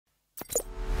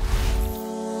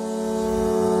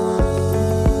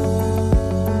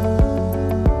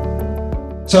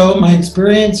So my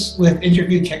experience with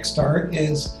Interview Kickstart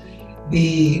is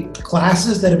the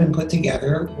classes that have been put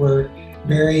together were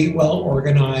very well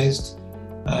organized.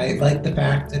 I like the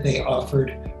fact that they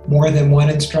offered more than one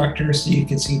instructor, so you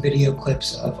can see video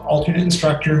clips of alternate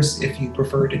instructors if you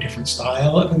preferred a different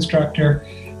style of instructor.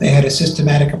 They had a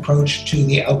systematic approach to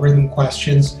the algorithm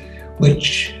questions,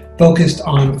 which focused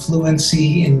on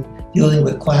fluency in dealing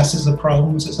with classes of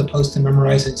problems as opposed to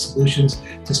memorizing solutions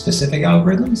to specific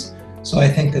algorithms. So I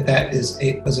think that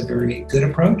was a very good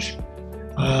approach.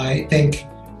 I think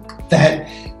that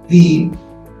the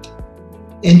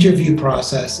interview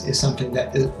process is something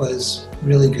that was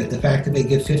really good. The fact that they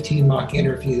give 15 mock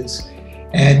interviews,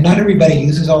 and not everybody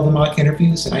uses all the mock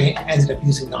interviews, and I ended up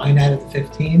using 9 out of the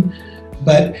 15,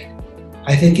 but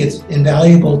I think it's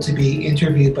invaluable to be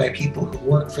interviewed by people who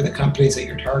work for the companies that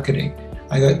you're targeting.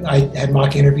 I had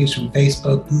mock interviews from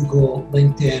Facebook, Google,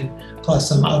 LinkedIn, plus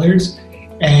some others,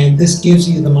 and this gives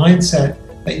you the mindset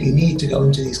that you need to go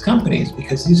into these companies,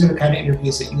 because these are the kind of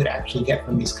interviews that you would actually get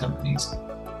from these companies.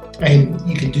 And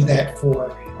you can do that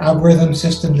for algorithm,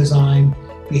 system design,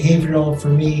 behavioral. For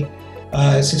me,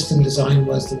 system design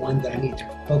was the one that I need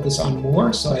to focus on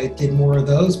more, so I did more of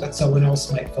those, but someone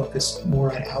else might focus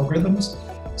more on algorithms.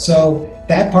 So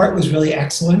that part was really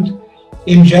excellent.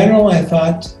 In general, I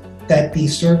thought that the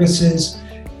services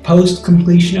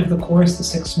post-completion of the course, the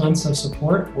 6 months of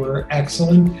support, were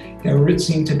excellent. There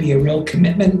seemed to be a real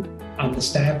commitment on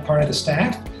the part of the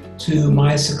staff to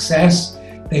my success.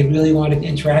 They really wanted to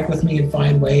interact with me and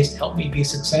find ways to help me be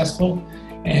successful.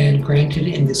 And granted,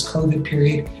 in this COVID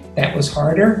period, that was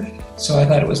harder. So I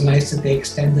thought it was nice that they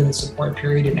extended the support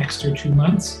period an extra 2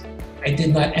 months. I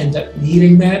did not end up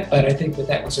needing that, but I think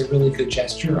that was a really good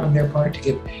gesture on their part to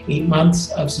give 8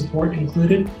 months of support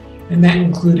included. And that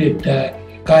included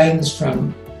guidance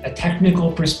from a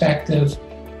technical perspective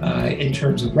in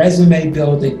terms of resume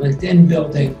building, LinkedIn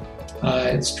building,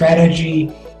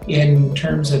 strategy in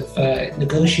terms of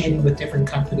negotiating with different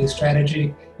companies,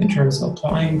 strategy in terms of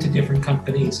applying to different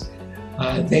companies.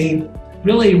 They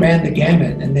really ran the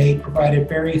gamut, and they provided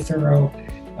very thorough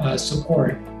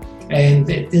support. And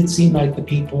it did seem like the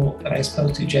people that I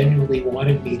spoke to genuinely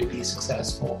wanted me to be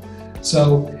successful.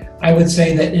 So I would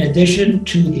say that in addition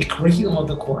to the curriculum of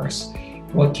the course,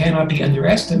 what cannot be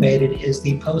underestimated is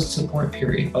the post-support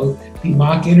period, both the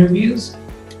mock interviews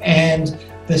and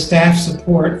the staff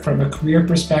support from a career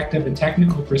perspective and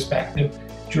technical perspective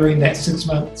during that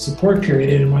 6-month support period,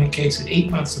 and in my case, an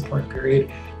 8-month support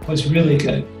period, was really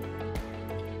good.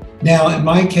 Now, in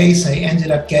my case, I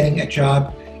ended up getting a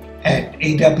job at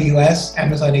AWS,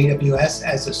 Amazon AWS,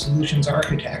 as a solutions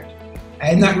architect. I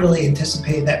had not really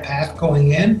anticipated that path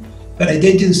going in, but I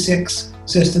did do 6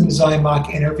 system design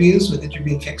mock interviews with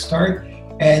Interview Kickstart,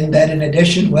 and then in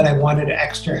addition, when I wanted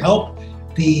extra help,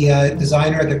 the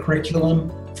designer of the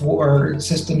curriculum for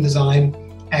system design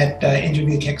at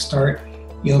Interview Kickstart,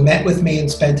 met with me and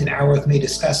spent an hour with me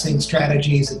discussing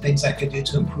strategies and things I could do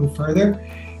to improve further.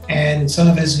 And some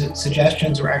of his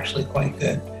suggestions were actually quite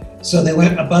good. So they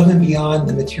went above and beyond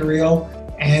the material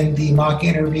and the mock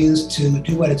interviews to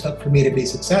do what it took for me to be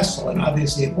successful. And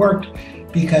obviously it worked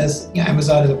because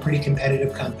Amazon is a pretty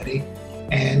competitive company,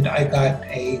 and I got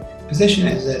a position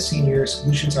as a senior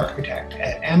solutions architect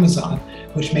at Amazon,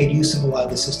 which made use of a lot of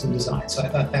the system design. So I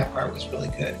thought that part was really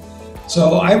good.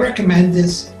 So I recommend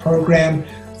this program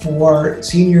for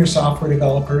senior software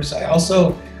developers. I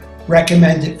also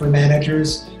recommend it for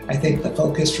managers. I think the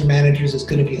focus for managers is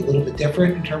going to be a little bit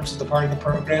different in terms of the part of the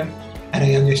program. And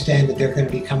I understand that they're going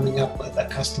to be coming up with a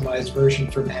customized version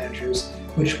for managers,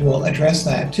 which will address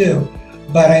that too.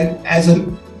 But as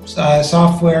a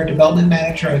software development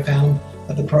manager, I found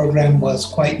that the program was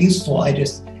quite useful. I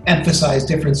just emphasized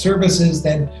different services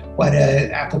than what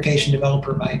an application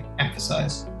developer might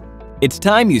emphasize. It's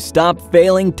time you stop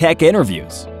failing tech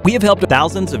interviews. We have helped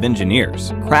thousands of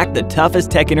engineers crack the toughest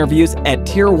tech interviews at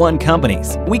Tier 1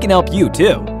 companies. We can help you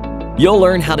too. You'll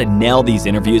learn how to nail these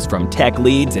interviews from tech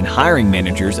leads and hiring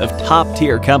managers of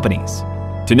top-tier companies.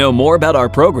 To know more about our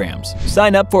programs,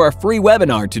 sign up for a free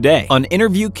webinar today on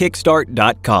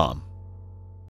interviewkickstart.com.